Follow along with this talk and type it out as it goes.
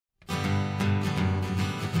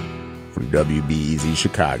from WBEZ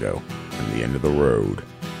Chicago and the end of the road,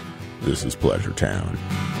 this is Pleasure Town.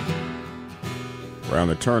 Around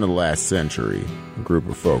the turn of the last century, a group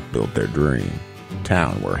of folk built their dream, a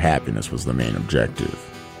town where happiness was the main objective.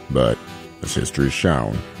 But, as history has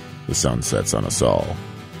shown, the sun sets on us all.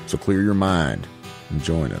 So clear your mind and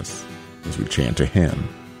join us as we chant a hymn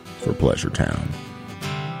for Pleasure Town.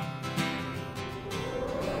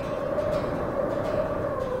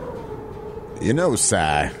 You know, Si,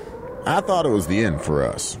 I thought it was the end for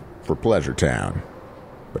us, for Pleasure Town.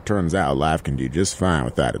 But turns out life can do just fine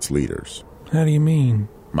without its leaders. How do you mean?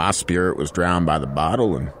 My spirit was drowned by the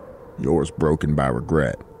bottle and yours broken by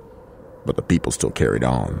regret. But the people still carried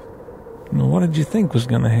on. Well, what did you think was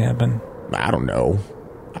going to happen? I don't know.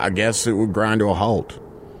 I guess it would grind to a halt.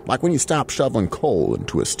 Like when you stop shoveling coal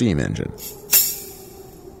into a steam engine.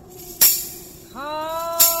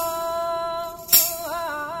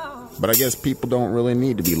 But I guess people don't really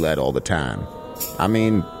need to be led all the time. I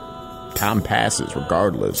mean, time passes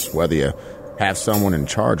regardless, whether you have someone in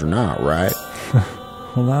charge or not, right?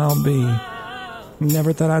 Well, I'll be.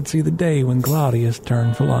 Never thought I'd see the day when Claudius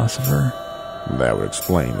turned philosopher. That would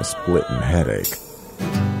explain the splitting headache.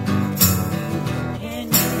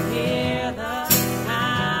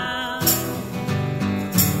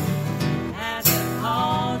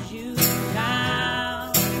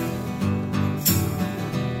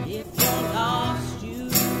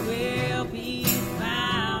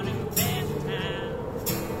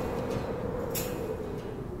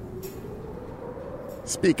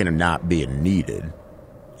 Speaking of not being needed,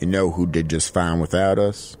 you know who did just fine without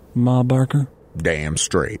us? Ma Barker? Damn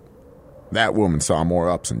straight. That woman saw more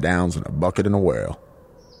ups and downs than a bucket in a well.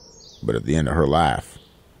 But at the end of her life,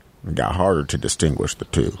 it got harder to distinguish the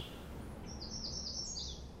two.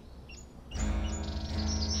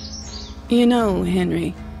 You know,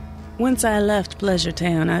 Henry, once I left Pleasure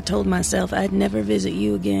Town, I told myself I'd never visit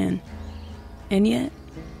you again. And yet,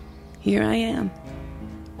 here I am,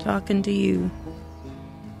 talking to you.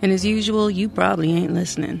 And as usual, you probably ain't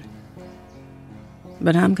listening.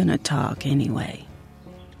 But I'm gonna talk anyway.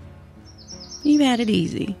 You've had it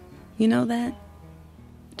easy. You know that?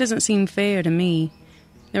 It doesn't seem fair to me.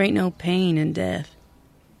 There ain't no pain in death.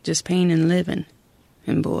 Just pain in living.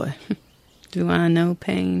 And boy, do I know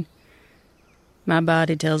pain. My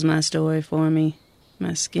body tells my story for me.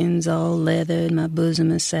 My skin's all leathered, my bosom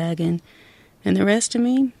is sagging. And the rest of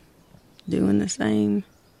me, doing the same.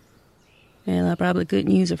 Well, I probably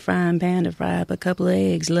couldn't use a frying pan to fry up a couple of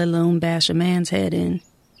eggs, let alone bash a man's head in.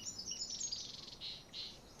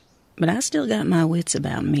 But I still got my wits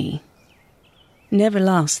about me. Never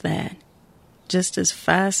lost that. Just as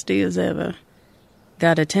feisty as ever.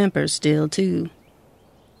 Got a temper still, too.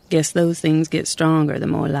 Guess those things get stronger the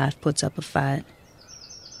more life puts up a fight.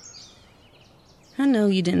 I know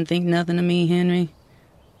you didn't think nothing of me, Henry.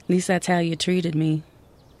 At least that's how you treated me.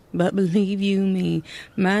 But believe you me,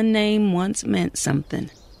 my name once meant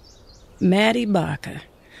something. Maddie Barker,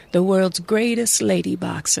 the world's greatest lady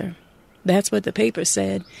boxer. That's what the paper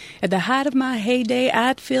said. At the height of my heyday,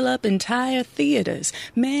 I'd fill up entire theaters.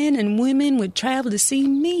 Men and women would travel to see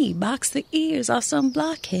me box the ears off some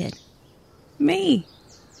blockhead. Me.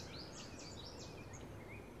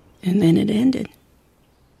 And then it ended.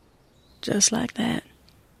 Just like that.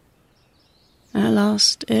 I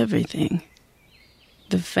lost everything.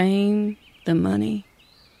 The fame, the money.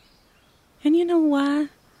 And you know why?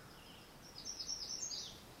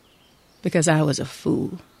 Because I was a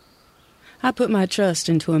fool. I put my trust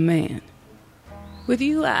into a man. With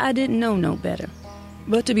you, I didn't know no better.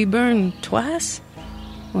 But to be burned twice?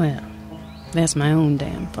 Well, that's my own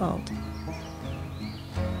damn fault.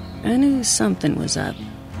 I knew something was up.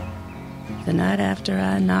 The night after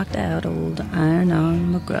I knocked out old Iron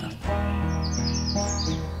Arm McGruff.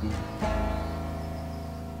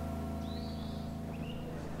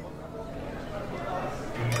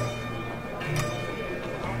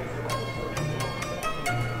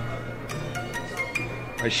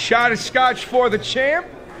 A shot of scotch for the champ?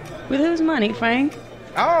 With whose money, Frank?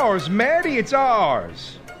 Ours, Maddie, it's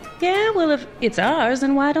ours. Yeah, well, if it's ours,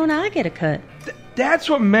 then why don't I get a cut? That's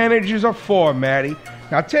what managers are for, Maddie.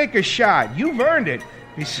 Now take a shot. You've earned it.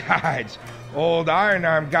 Besides, old Iron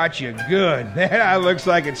Arm got you good. That looks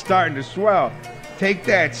like it's starting to swell. Take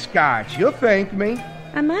that scotch. You'll thank me.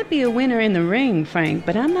 I might be a winner in the ring, Frank,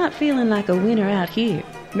 but I'm not feeling like a winner out here.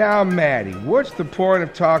 Now, Maddie, what's the point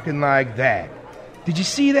of talking like that? Did you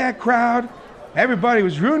see that crowd? Everybody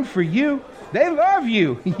was rooting for you. They love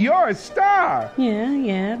you. You're a star.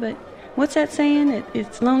 Yeah, but what's that saying?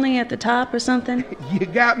 It's lonely at the top or something? You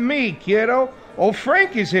got me, kiddo. Old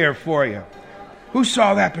Frank is here for you. Who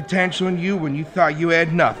saw that potential in you when you thought you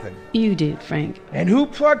had nothing? You did, Frank. And who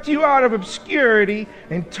plucked you out of obscurity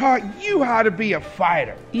and taught you how to be a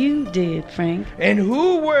fighter? You did, Frank. And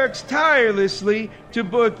who works tirelessly to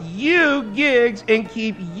book you gigs and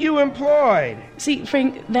keep you employed? See,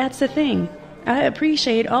 Frank, that's the thing. I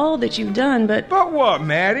appreciate all that you've done, but... But what,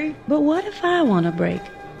 Maddie? But what if I want a break?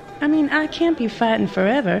 I mean, I can't be fighting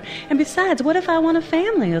forever. And besides, what if I want a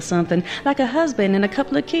family or something? Like a husband and a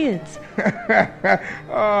couple of kids.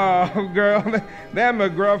 Oh, girl, that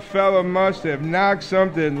McGruff fella must have knocked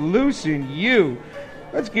something loose in you.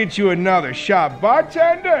 Let's get you another shot,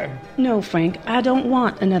 bartender. No, Frank, I don't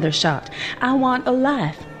want another shot. I want a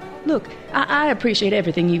life. Look, I appreciate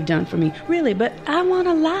everything you've done for me, really, but I want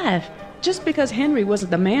a life. Just because Henry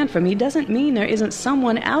wasn't the man for me doesn't mean there isn't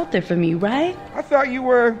someone out there for me, right? I thought you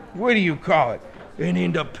were, what do you call it, an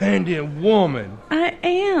independent woman. I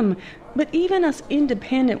am, but even us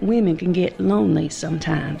independent women can get lonely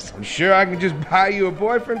sometimes. I'm sure I can just buy you a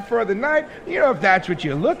boyfriend for the night, if that's what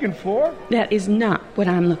you're looking for. That is not what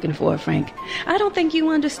I'm looking for, Frank. I don't think you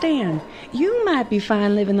understand. You might be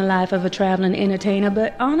fine living the life of a traveling entertainer,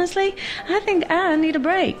 but honestly, I think I need a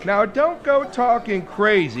break. Now, don't go talking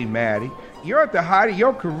crazy, Maddie. You're at the height of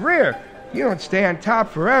your career. You don't stay on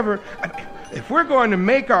top forever. If we're going to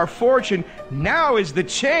make our fortune, now is the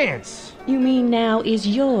chance. You mean now is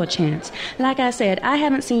your chance? Like I said, I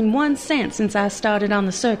haven't seen 1 cent since I started on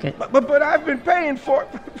the circuit. But I've been paying for...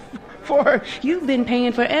 You've been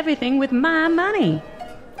paying for everything with my money.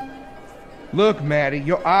 Look, Maddie,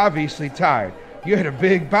 you're obviously tired. You had a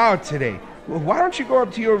big bout today. Well, why don't you go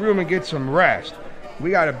up to your room and get some rest?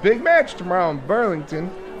 We got a big match tomorrow in Burlington.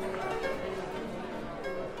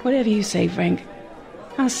 Whatever you say, Frank.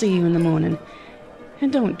 I'll see you in the morning.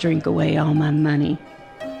 And don't drink away all my money.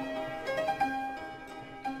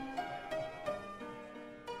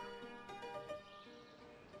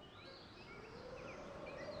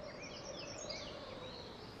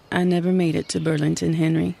 I never made it to Burlington,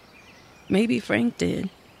 Henry. Maybe Frank did.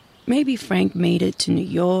 Maybe Frank made it to New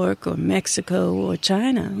York or Mexico or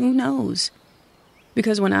China. Who knows?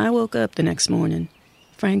 Because when I woke up the next morning,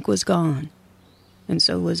 Frank was gone. And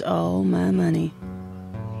so was all my money.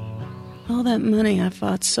 All that money I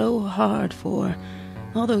fought so hard for.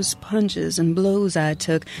 All those punches and blows I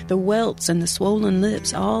took, the welts and the swollen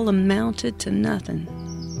lips, all amounted to nothing.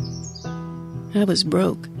 I was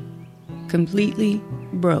broke. Completely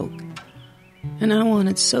broke. And I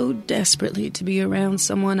wanted so desperately to be around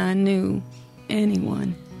someone I knew,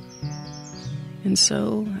 anyone. And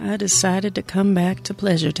so I decided to come back to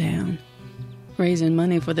Pleasure Town. Raising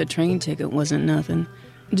money for the train ticket wasn't nothing.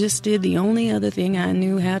 Just did the only other thing I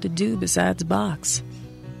knew how to do besides box.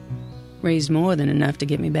 Raised more than enough to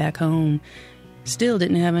get me back home. Still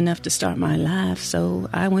didn't have enough to start my life, so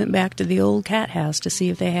I went back to the old cat house to see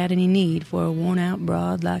if they had any need for a worn-out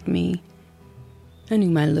broad like me. I knew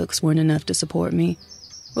my looks weren't enough to support me,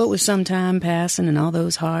 what with some time passing and all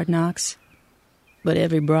those hard knocks. But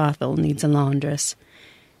every brothel needs a laundress.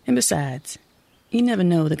 And besides, you never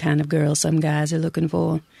know the kind of girl some guys are looking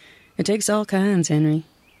for. It takes all kinds, Henry.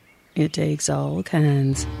 It takes all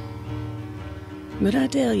kinds. But I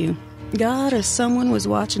tell you, God or someone was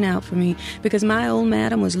watching out for me because my old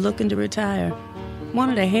madam was looking to retire.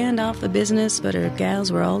 Wanted to hand off the business, but her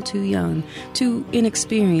gals were all too young, too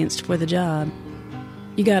inexperienced for the job.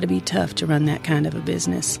 You gotta be tough to run that kind of a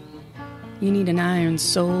business. You need an iron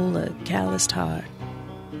soul, a calloused heart.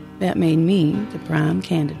 That made me the prime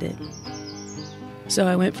candidate. So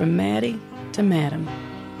I went from Maddie to Madam.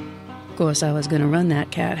 Of course, I was gonna run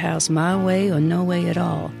that cat house my way or no way at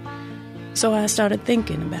all. So I started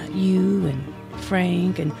thinking about you and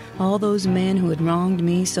Frank and all those men who had wronged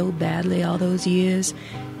me so badly all those years.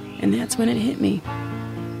 And that's when it hit me.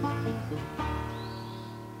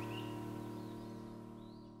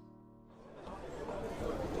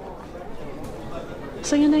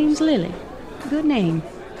 So your name's Lily. Good name.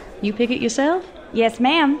 You pick it yourself? Yes,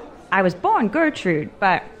 ma'am. I was born Gertrude,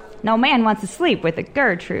 but no man wants to sleep with a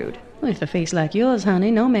Gertrude. With a face like yours, honey,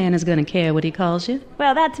 no man is going to care what he calls you.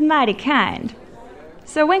 Well, that's mighty kind.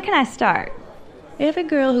 So when can I start? Every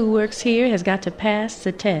girl who works here has got to pass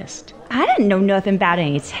the test. I didn't know nothing about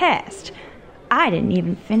any test. I didn't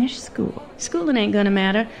even finish school. Schooling ain't going to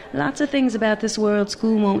matter. Lots of things about this world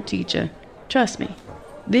school won't teach you. Trust me.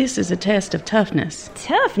 This is a test of toughness.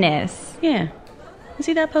 Toughness? Yeah. You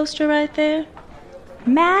see that poster right there?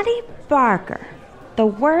 Maddie Barker, the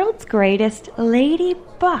world's greatest lady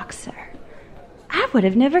boxer. I would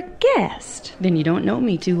have never guessed. Then you don't know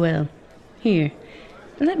me too well. Here,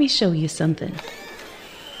 let me show you something.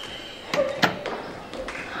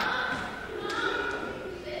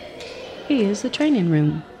 Here's the training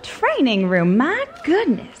room. Training room? My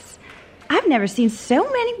goodness. I've never seen so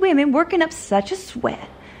many women working up such a sweat.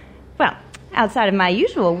 Well, outside of my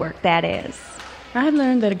usual work, that is. I've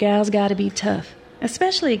learned that a gal's gotta be tough,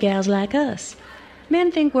 especially gals like us.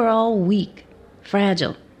 Men think we're all weak,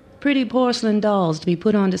 fragile, pretty porcelain dolls to be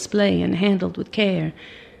put on display and handled with care.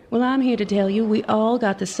 Well, I'm here to tell you we all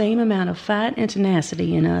got the same amount of fight and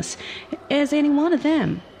tenacity in us as any one of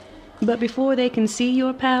them. But before they can see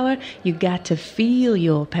your power, you got to feel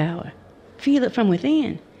your power. Feel it from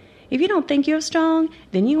within. If you don't think you're strong,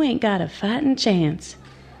 then you ain't got a fighting chance.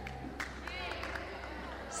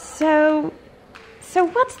 So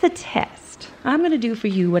what's the test? I'm going to do for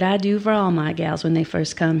you what I do for all my gals when they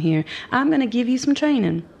first come here. I'm going to give you some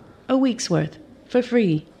training. A week's worth. For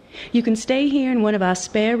free. You can stay here in one of our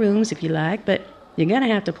spare rooms if you like, but you're going to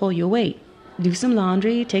have to pull your weight. Do some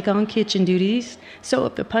laundry, take on kitchen duties, sew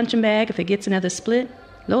up the punching bag if it gets another split.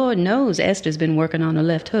 Lord knows Esther's been working on her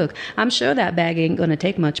left hook. I'm sure that bag ain't going to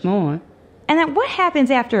take much more. And then what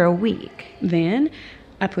happens after a week? Then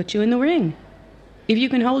I put you in the ring. If you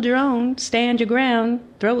can hold your own, stand your ground,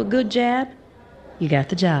 throw a good jab, you got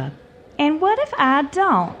the job. And what if I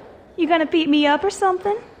don't? You gonna beat me up or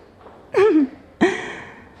something?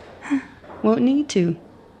 Won't need to.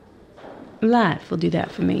 Life will do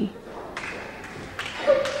that for me.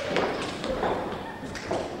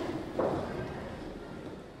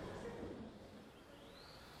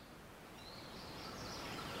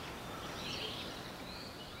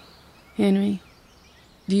 Henry,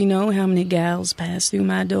 do you know how many gals pass through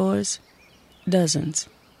my doors? Dozens.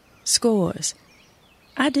 Scores.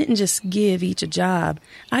 I didn't just give each a job.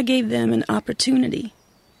 I gave them an opportunity.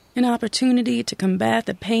 An opportunity to combat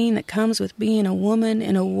the pain that comes with being a woman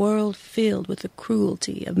in a world filled with the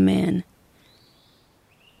cruelty of men.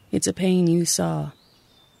 It's a pain you saw.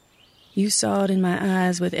 You saw it in my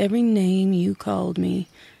eyes with every name you called me,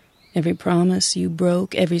 every promise you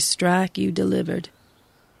broke, every strike you delivered.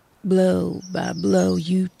 Blow by blow,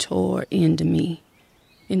 you tore into me,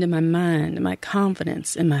 into my mind, my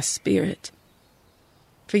confidence, and my spirit.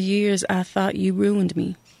 For years, I thought you ruined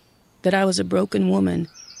me, that I was a broken woman.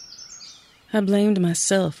 I blamed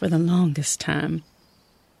myself for the longest time.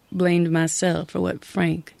 Blamed myself for what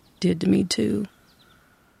Frank did to me, too.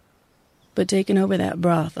 But taking over that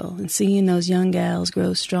brothel and seeing those young gals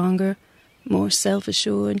grow stronger, more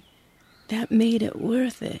self-assured, that made it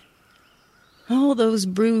worth it. All those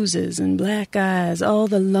bruises and black eyes, all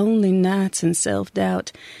the lonely nights and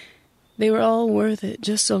self-doubt, they were all worth it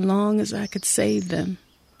just so long as I could save them,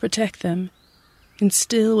 protect them,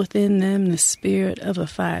 instill within them the spirit of a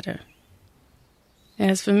fighter.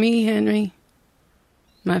 As for me, Henry,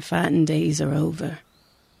 my fighting days are over.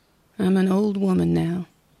 I'm an old woman now,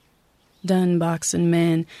 done boxing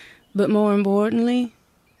men, but more importantly,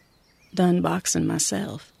 done boxing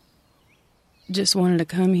myself. Just wanted to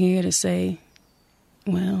come here to say,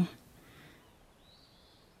 well,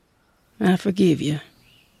 I forgive you.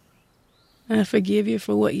 I forgive you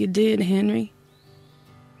for what you did, Henry.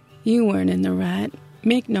 You weren't in the right.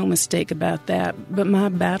 Make no mistake about that. But my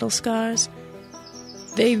battle scars,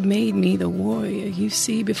 they've made me the warrior you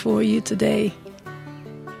see before you today.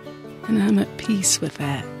 And I'm at peace with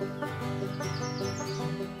that.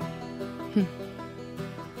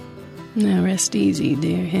 Now rest easy,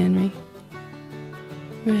 dear Henry.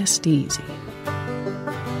 Rest easy.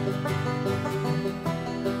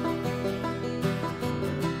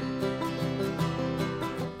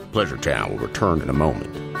 Pleasure Town will return in a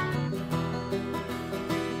moment.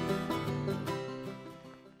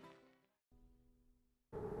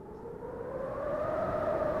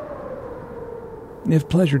 If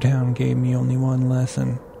Pleasure Town gave me only one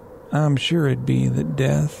lesson, I'm sure it'd be that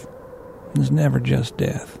death is never just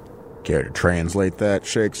death. Care to translate that,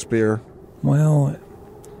 Shakespeare? Well,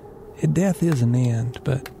 death is an end,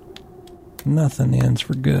 but nothing ends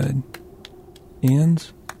for good.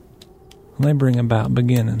 Ends? They bring about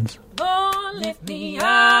beginnings. Lord, lift me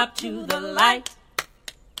up to the light.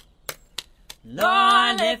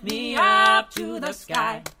 Lord, lift me up to the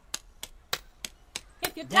sky.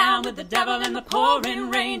 If you're down with the devil in the pouring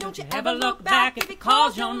rain, don't you ever look back if he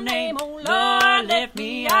calls your name. Oh, Lord, lift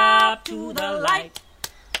me up to the light.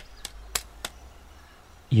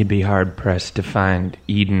 You'd be hard-pressed to find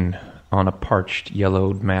Eden on a parched,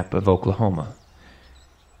 yellowed map of Oklahoma.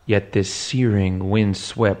 Yet this searing,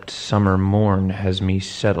 wind-swept summer morn has me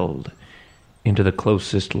settled into the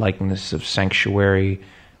closest likeness of sanctuary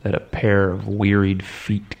that a pair of wearied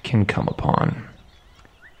feet can come upon.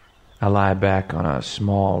 I lie back on a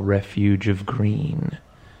small refuge of green,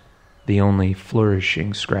 the only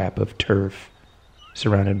flourishing scrap of turf,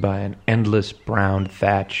 surrounded by an endless brown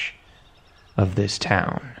thatch of this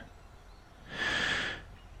town.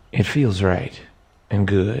 It feels right and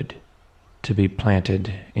good to be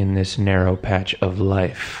planted in this narrow patch of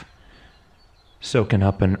life, soaking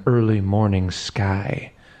up an early morning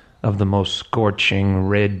sky of the most scorching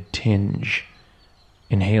red tinge,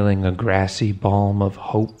 inhaling a grassy balm of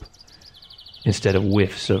hope instead of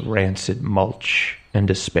whiffs of rancid mulch and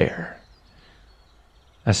despair.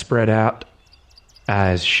 I spread out,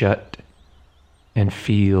 eyes shut, and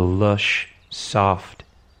feel lush, soft,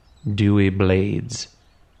 dewy blades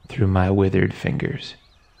through my withered fingers.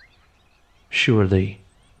 Surely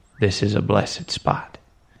this is a blessed spot.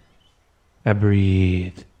 I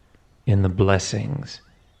breathe in the blessings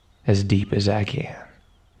as deep as I can.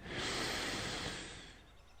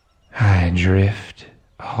 I drift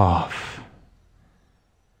off.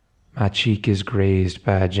 My cheek is grazed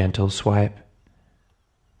by a gentle swipe.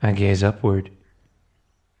 I gaze upward.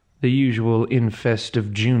 The usual infest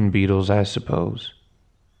of June beetles, I suppose.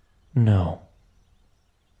 No.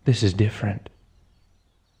 This is different.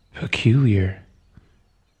 Peculiar.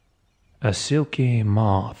 A silky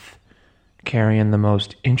moth carrying the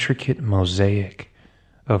most intricate mosaic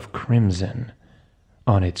of crimson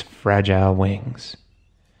on its fragile wings.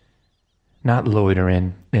 Not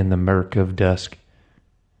loitering in the murk of dusk,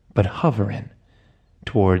 but hovering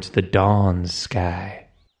towards the dawn's sky.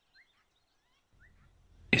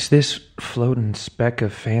 Is this floating speck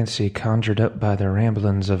of fancy conjured up by the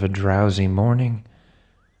ramblings of a drowsy morning,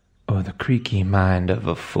 or the creaky mind of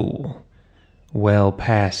a fool, well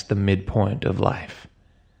past the midpoint of life?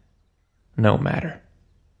 No matter.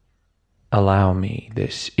 Allow me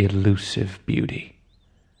this elusive beauty.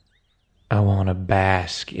 I want to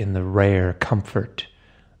bask in the rare comfort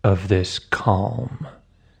of this calm,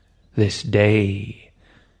 this day,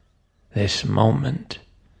 this moment.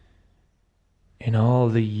 In all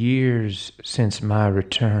the years since my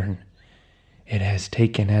return, it has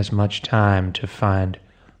taken as much time to find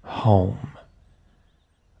home,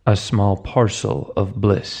 a small parcel of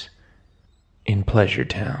bliss in Pleasure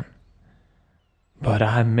Town. But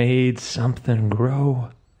I made something grow,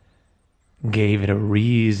 gave it a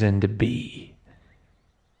reason to be,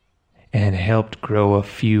 and helped grow a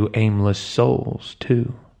few aimless souls,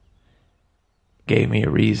 too. Gave me a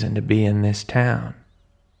reason to be in this town.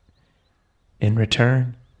 In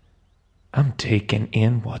return, I'm taking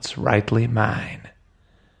in what's rightly mine.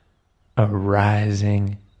 A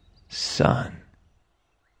rising sun.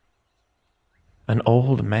 An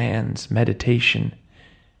old man's meditation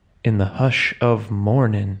in the hush of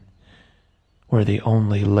morning, where the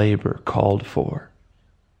only labor called for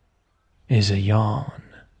is a yawn.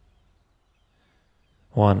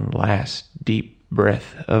 One last deep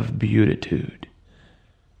breath of beatitude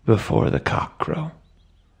before the cockcrow.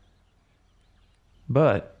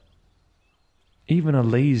 But even a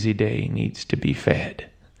lazy day needs to be fed.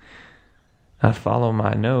 I follow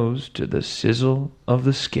my nose to the sizzle of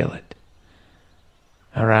the skillet.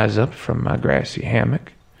 I rise up from my grassy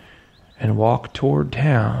hammock and walk toward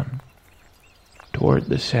town, toward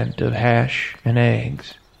the scent of hash and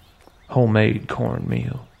eggs, homemade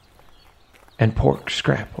cornmeal, and pork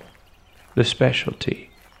scrapple, the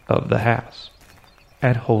specialty of the house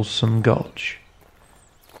at Wholesome Gulch,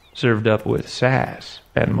 served up with sass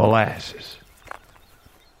and molasses.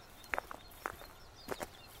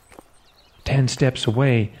 10 steps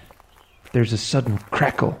away, there's a sudden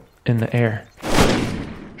crackle in the air,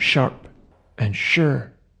 sharp and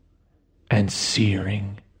sure and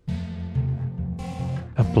searing.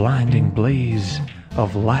 A blinding blaze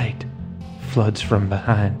of light floods from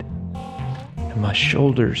behind, and my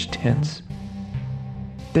shoulders tense.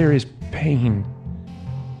 There is pain,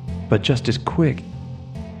 but just as quick,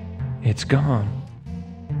 it's gone.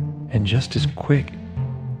 And just as quick,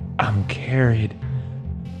 I'm carried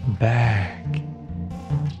back,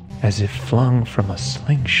 as if flung from a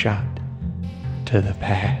slingshot to the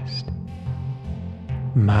past.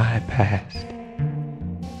 My past.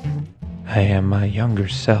 I am my younger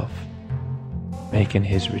self, making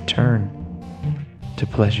his return to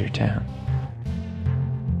Pleasure Town.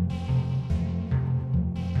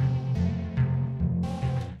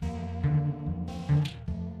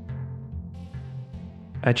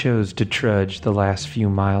 I chose to trudge the last few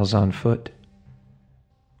miles on foot.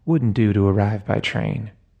 Wouldn't do to arrive by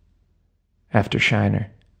train. After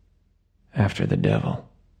Shiner. After the devil.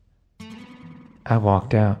 I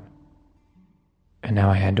walked out. And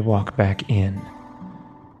now I had to walk back in.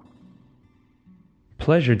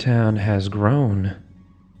 Pleasure Town has grown,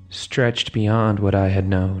 stretched beyond what I had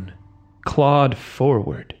known, clawed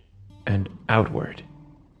forward and outward.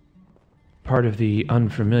 Part of the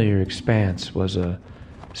unfamiliar expanse was a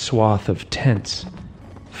swath of tents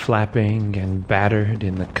flapping and battered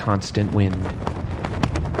in the constant wind.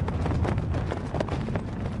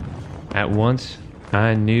 At once,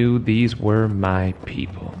 I knew these were my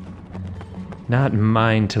people. Not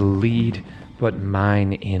mine to lead, but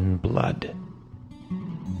mine in blood.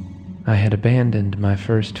 I had abandoned my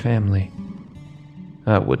first family.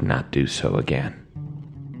 I would not do so again.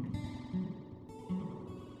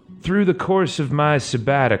 Through the course of my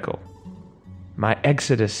sabbatical, my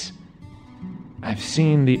exodus, I've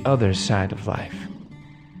seen the other side of life.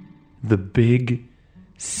 The big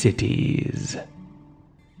cities.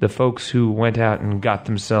 The folks who went out and got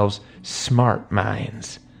themselves smart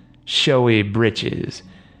minds, showy breeches,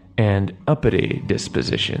 and uppity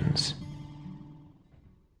dispositions.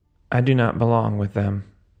 I do not belong with them.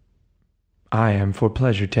 I am for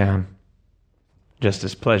Pleasure Town, just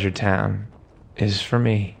as Pleasure Town is for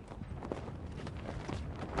me.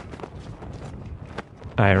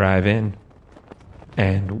 I arrive in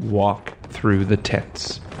and walk through the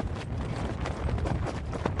tents.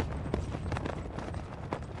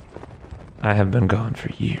 I have been gone for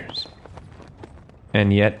years,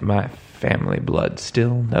 and yet my family blood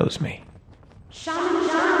still knows me. Shaman,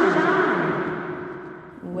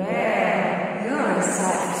 where you're a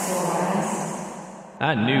sight for us.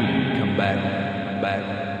 I knew you'd come back.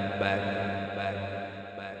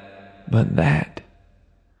 But that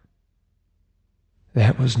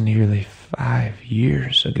was nearly 5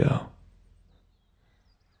 years ago.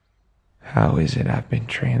 How is it I've been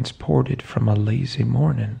transported from a lazy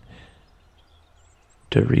morning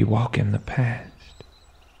to rewalk in the past?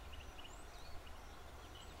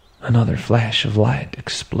 Another flash of light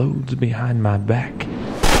explodes behind my back,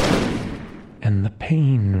 and the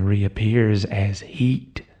pain reappears as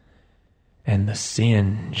heat, and the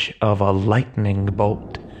singe of a lightning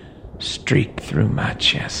bolt streak through my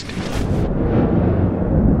chest.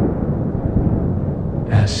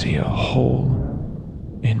 I see a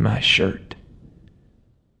hole in my shirt,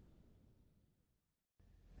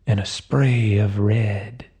 and a spray of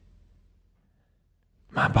red.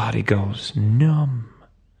 My body goes numb,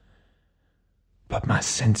 but my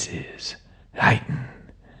senses heighten.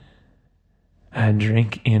 I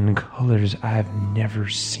drink in colors I've never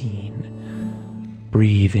seen,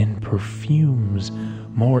 breathe in perfumes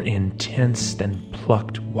more intense than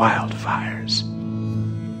plucked wildfires.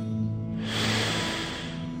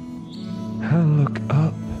 I look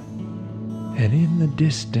up, and in the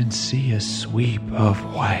distance see a sweep of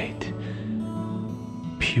white,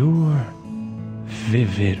 pure,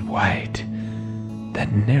 vivid white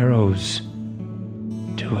that narrows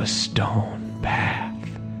to a stone path.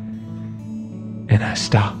 And I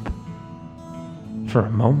stop. For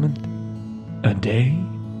a moment, a day,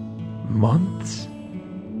 months.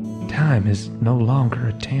 Time is no longer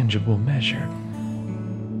a tangible measure.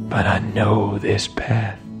 But I know this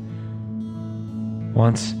path.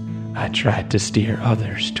 Once I tried to steer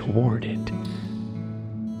others toward it.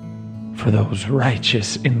 For those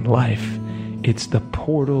righteous in life, it's the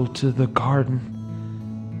portal to the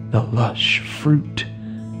garden, the lush fruit,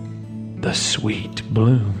 the sweet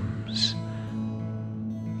blooms.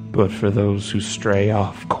 But for those who stray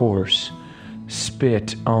off course,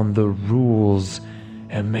 spit on the rules,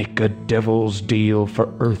 and make a devil's deal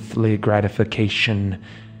for earthly gratification,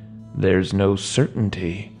 there's no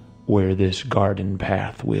certainty where this garden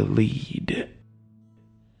path will lead.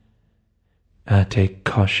 I take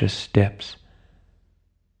cautious steps,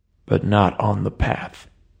 but not on the path.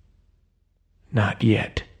 Not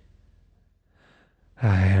yet.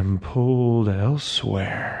 I am pulled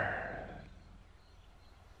elsewhere.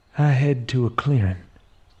 I head to a clearing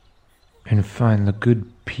and find the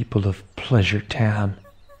good people of Pleasure Town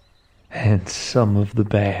and some of the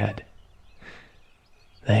bad.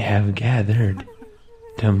 They have gathered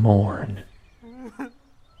to mourn,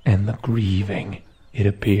 and the grieving, it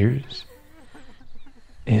appears,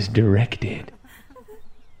 is directed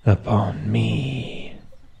upon me.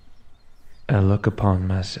 I look upon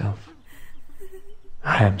myself.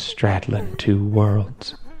 I am straddling two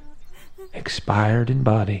worlds, expired in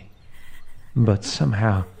body, but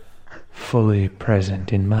somehow fully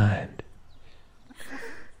present in mind.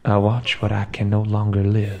 I watch what I can no longer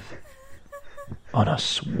live. On a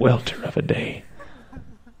swelter of a day,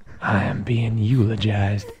 I am being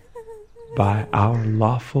eulogized by our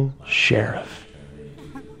lawful sheriff.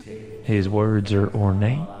 His words are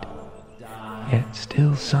ornate, yet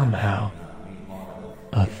still somehow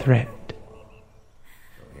a threat.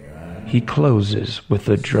 He closes with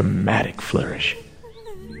a dramatic flourish,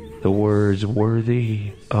 the words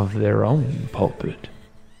worthy of their own pulpit.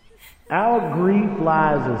 Our grief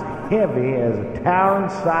lies as heavy as a towering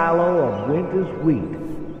silo of winter's wheat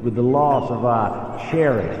with the loss of our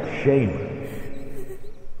cherished shamer.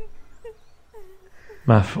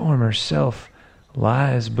 My former self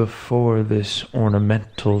lies before this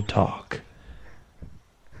ornamental talk.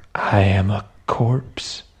 I am a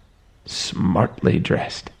corpse, smartly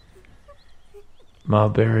dressed. My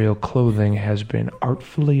burial clothing has been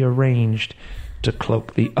artfully arranged to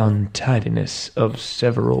cloak the untidiness of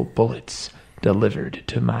several bullets delivered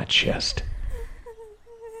to my chest.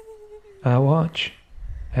 I watch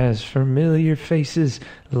as familiar faces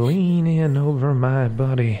lean in over my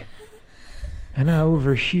body, and I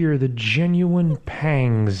overhear the genuine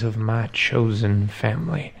pangs of my chosen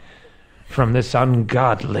family. From this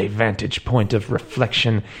ungodly vantage point of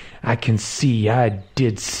reflection, I can see I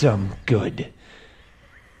did some good.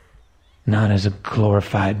 Not as a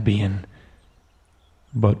glorified being,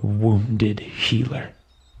 but wounded healer.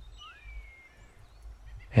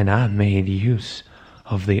 And I made use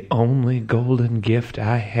of the only golden gift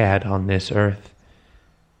I had on this earth.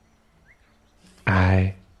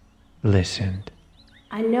 I listened.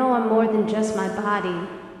 I know I'm more than just my body,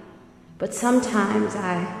 but sometimes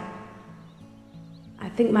I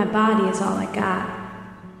think my body is all I got.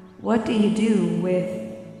 What do you do with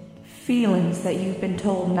feelings that you've been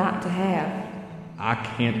told not to have? I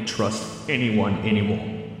can't trust anyone anymore.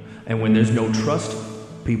 And when there's no trust,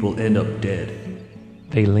 people end up dead.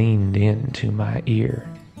 They leaned into my ear.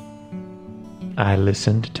 I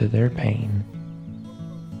listened to their pain,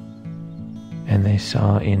 and they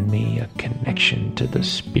saw in me a connection to the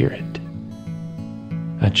spirit,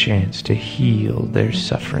 a chance to heal their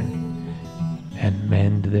suffering and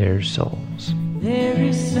mend their souls. There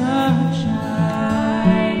is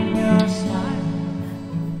sunshine in your smile.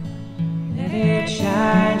 Let it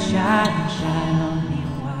shine, shine, shine on me a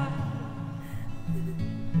while.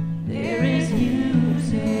 There is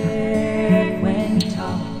music when you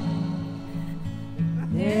talk.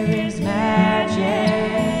 There is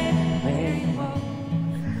magic where you walk.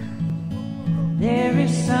 There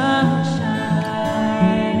is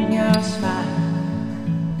sunshine in your smile.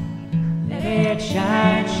 Let it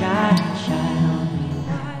shine, shine, shine on me a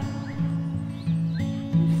while.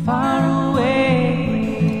 And far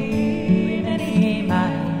away, many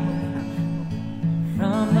miles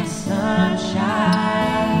from the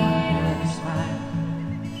sunshine of your smile,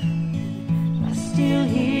 I still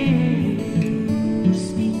hear you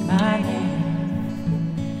speak my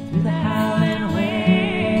name through the howling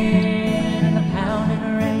wind and the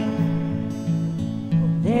pounding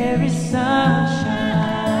rain. There is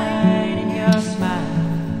sunshine in your smile.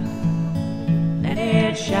 Let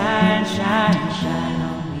it shine, shine, shine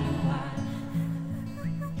on me a while.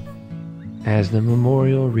 As the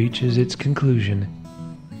memorial reaches its conclusion,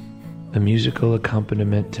 the musical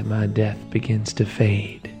accompaniment to my death begins to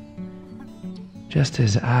fade, just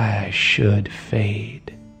as I should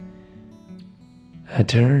fade. I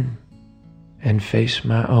turn and face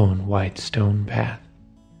my own white stone path,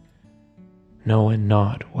 knowing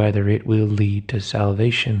not whether it will lead to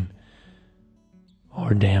salvation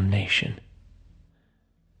or damnation.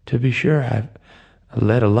 To be sure, I've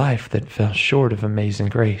led a life that fell short of amazing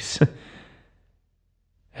grace.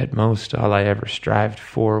 At most, all I ever strived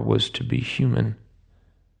for was to be human.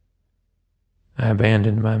 I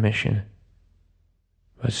abandoned my mission,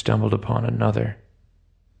 but stumbled upon another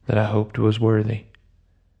that I hoped was worthy.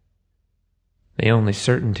 The only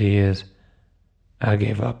certainty is I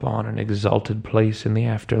gave up on an exalted place in the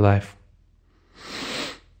afterlife.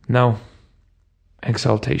 No,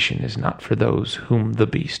 exaltation is not for those whom the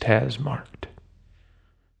beast has marked.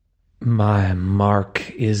 My mark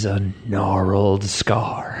is a gnarled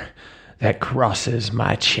scar that crosses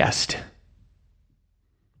my chest.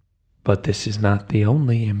 But this is not the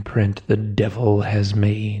only imprint the devil has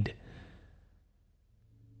made.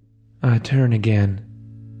 I turn again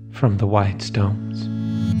from the white stones,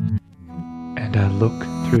 and I look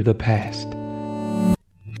through the past,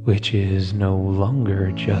 which is no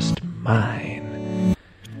longer just mine.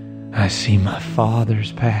 I see my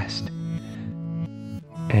father's past,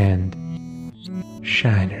 and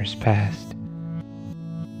Shiner's past,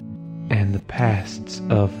 and the pasts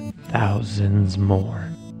of thousands more.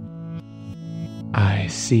 I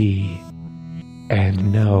see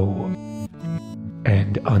and know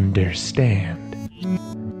and understand.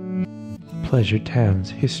 Pleasure Town's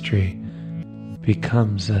history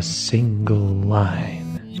becomes a single line.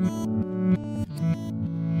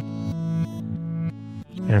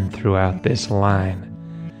 And throughout this line,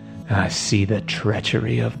 I see the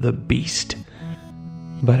treachery of the beast.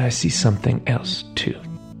 But I see something else too.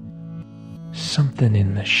 Something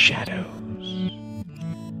in the shadows,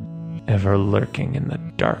 ever lurking in the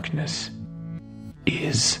darkness,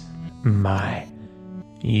 is my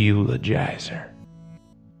eulogizer.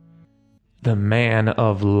 the man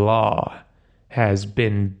of law has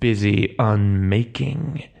been busy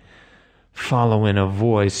unmaking, following a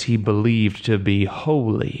voice he believed to be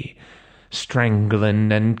holy,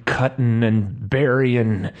 strangling and cutting and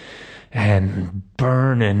burying and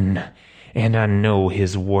burning, and I know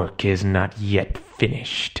his work is not yet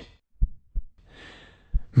finished.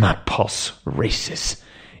 My pulse races,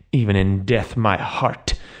 even in death my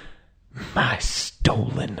heart, my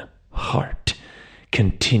stolen heart,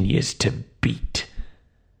 continues to beat.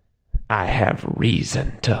 I have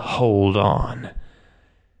reason to hold on.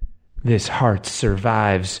 This heart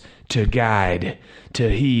survives to guide, to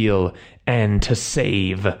heal, and to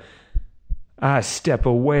save. I step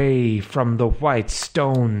away from the white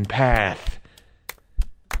stone path.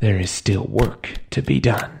 There is still work to be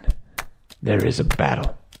done. There is a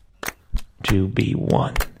battle to be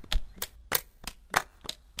won.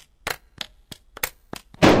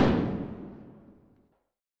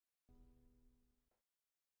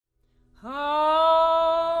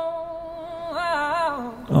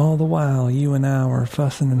 All the while, you and I were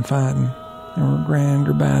fussing and fighting. There were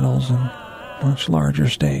grander battles and much larger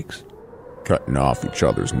stakes. Cutting off each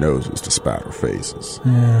other's noses to spatter faces.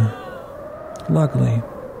 Yeah. Luckily,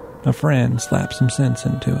 a friend slapped some sense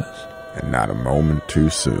into us. And not a moment too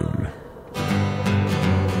soon.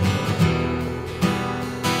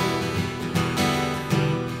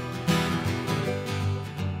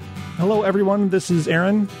 Hello, everyone. This is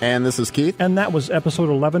Aaron. And this is Keith. And that was episode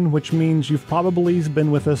 11, which means you've probably been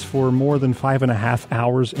with us for more than 5.5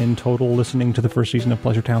 hours in total listening to the first season of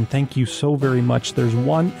Pleasure Town. Thank you so very much. There's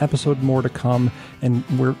one episode more to come, and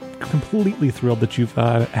we're completely thrilled that you've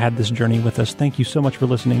had this journey with us. Thank you so much for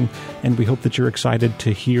listening, and we hope that you're excited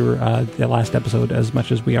to hear the last episode as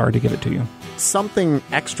much as we are to give it to you. Something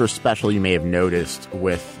extra special you may have noticed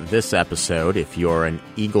with this episode, if you're an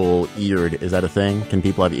eagle-eared, is that a thing? Can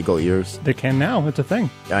people have eagle ears? They can now. It's a thing.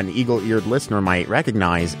 An eagle-eared listener might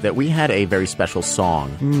recognize that we had a very special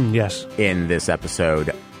song yes. in this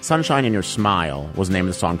episode. Sunshine in Your Smile was the name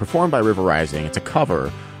of the song, performed by River Rising. It's a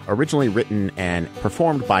cover, originally written and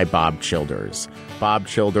performed by Bob Childers. Bob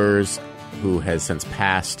Childers, who has since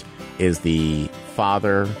passed, is the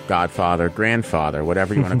father, godfather, grandfather,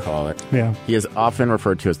 whatever you want to call it. Yeah. He is often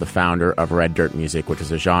referred to as the founder of Red Dirt music, which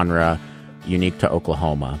is a genre unique to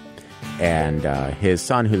Oklahoma. And his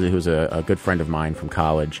son, who's a good friend of mine from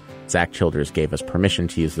college, Zach Childers, gave us permission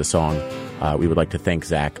to use the song. We would like to thank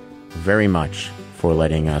Zach very much for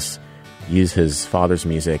letting us use his father's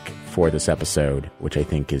music for this episode, which I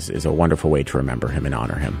think is a wonderful way to remember him and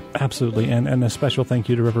honor him. Absolutely. And a special thank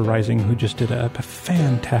you to River Rising, who just did a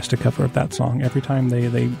fantastic cover of that song. Every time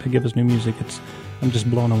they give us new music, I'm just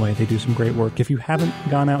blown away. They do some great work. If you haven't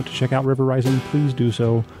gone out to check out River Rising, please do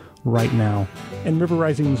so right now. And River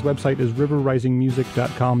Rising's website is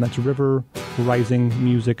riverrisingmusic.com. That's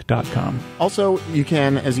riverrisingmusic.com. Also, you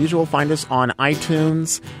can, as usual, find us on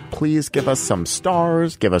iTunes. Please give us some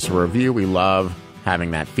stars, give us a review. We love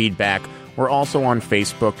having that feedback. We're also on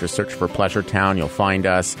Facebook. Just search for Pleasure Town. You'll find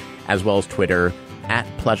us, as well as Twitter.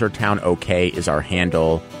 @PleasureTownOK is our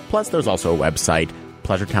handle. Plus, there's also a website,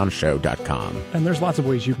 PleasureTownShow.com. And there's lots of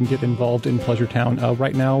ways you can get involved in Pleasure Town.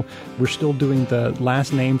 Right now, we're still doing the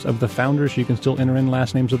last names of the founders. You can still enter in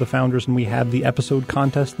last names of the founders, and we have the episode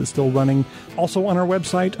contest that's still running. Also on our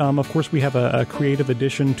website, of course, we have a creative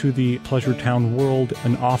addition to the Pleasure Town world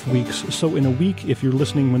and off weeks. So in a week, if you're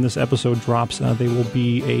listening when this episode drops, there will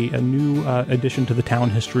be a new addition to the town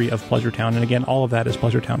history of Pleasure Town. And again, all of that is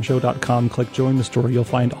PleasureTownShow.com. Click Join the Story. You'll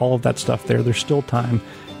find all of that stuff there. There's still time.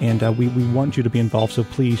 And we want you to be involved, so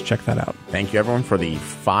please check that out. Thank you, everyone, for the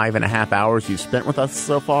 5.5 hours you've spent with us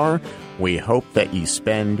so far. We hope that you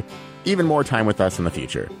spend even more time with us in the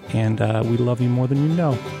future. And we love you more than you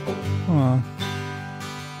know. Aww.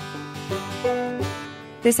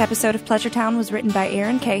 This episode of Pleasure Town was written by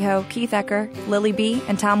Aaron Cahoe, Keith Ecker, Lily B.,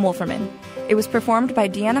 and Tom Wolferman. It was performed by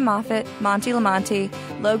Deanna Moffat, Monty Lamonti,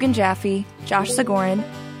 Logan Jaffe, Josh Sigorin,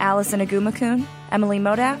 Allison Agumakun, Emily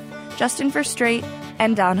Modaf, Justin Verstrate,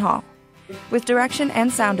 and Don Hall, with direction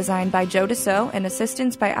and sound design by Joe Dassault and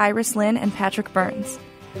assistance by Iris Lynn and Patrick Burns.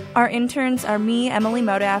 Our interns are me, Emily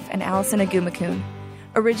Modaf, and Allison Agumakun.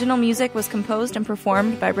 Original music was composed and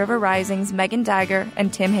performed by River Rising's Megan Diger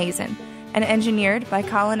and Tim Hazen, and engineered by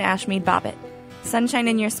Colin Ashmead Bobbitt. Sunshine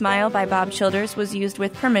in Your Smile by Bob Childers was used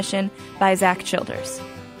with permission by Zach Childers.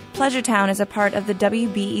 Pleasure Town is a part of the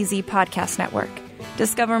WBEZ Podcast Network.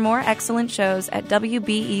 Discover more excellent shows at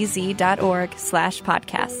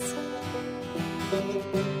wbez.org/podcasts.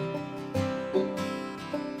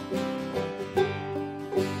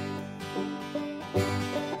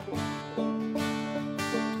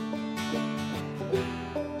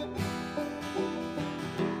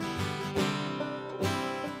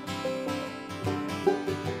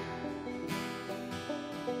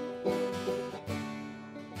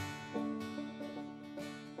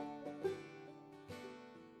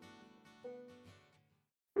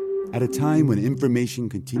 At a time when information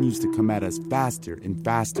continues to come at us faster and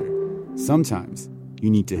faster, sometimes you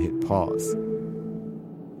need to hit pause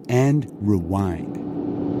and rewind.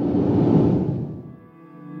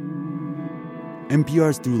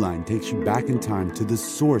 NPR's Throughline takes you back in time to the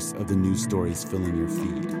source of the news stories filling your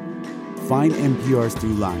feed. Find NPR's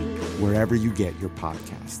Throughline wherever you get your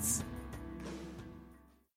podcasts.